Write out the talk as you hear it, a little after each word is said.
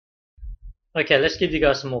Okay, let's give you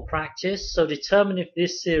guys some more practice. So determine if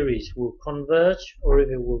this series will converge or if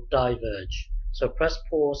it will diverge. So press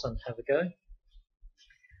pause and have a go.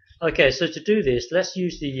 Okay, so to do this, let's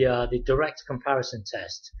use the direct comparison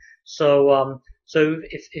test. So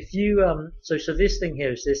if you so this thing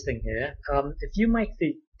here is this thing here. If you make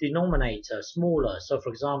the denominator smaller, so for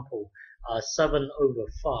example,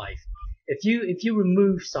 7/5. If you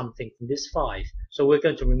remove something from this 5, so we're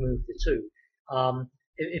going to remove the 2.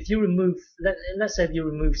 If you remove, let's say if you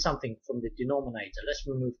remove something from the denominator, let's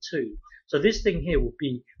remove 2. So this thing here will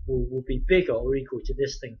be bigger or equal to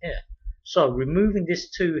this thing here. So removing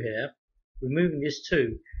this 2 here,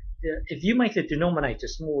 if you make the denominator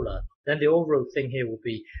smaller, then the overall thing here will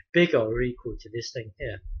be bigger or equal to this thing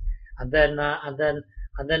here. And then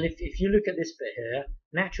if you look at this bit here,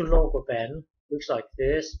 natural log of n looks like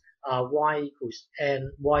this. Y equals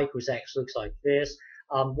n, y equals x looks like this.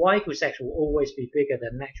 Y equals x will always be bigger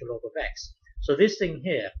than natural log of x. So this thing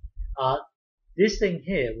here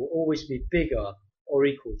will always be bigger or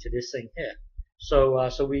equal to this thing here. So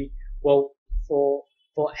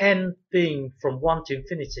for n being from 1 to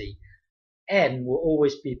infinity, n will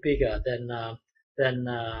always be bigger than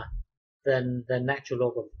natural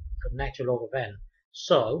log of n.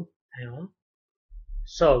 So hang on.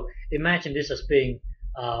 So imagine this as being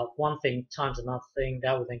one thing times another thing.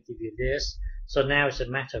 That will then give you this. So now it's a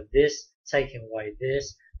matter of this taking away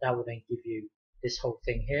this. That will then give you this whole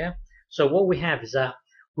thing here. So what we have is that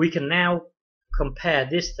we can now compare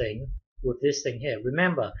this thing with this thing here.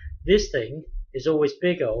 Remember, this thing is always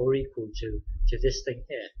bigger or equal to this thing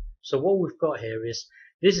here. So what we've got here is,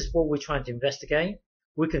 this is what we're trying to investigate.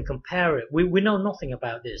 We can compare it. We know nothing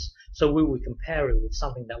about this, so we will compare it with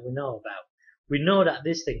something that we know about. We know that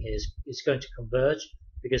this thing here is going to converge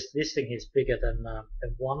because this thing here is bigger than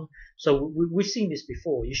 1. So we've seen this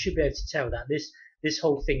before. You should be able to tell that this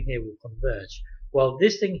whole thing here will converge. Well,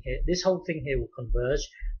 this whole thing here will converge.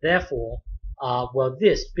 Therefore, well,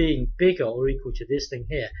 this being bigger or equal to this thing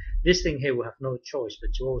here will have no choice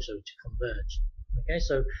but to also to converge. Okay,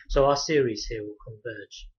 so our series here will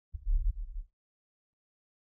converge.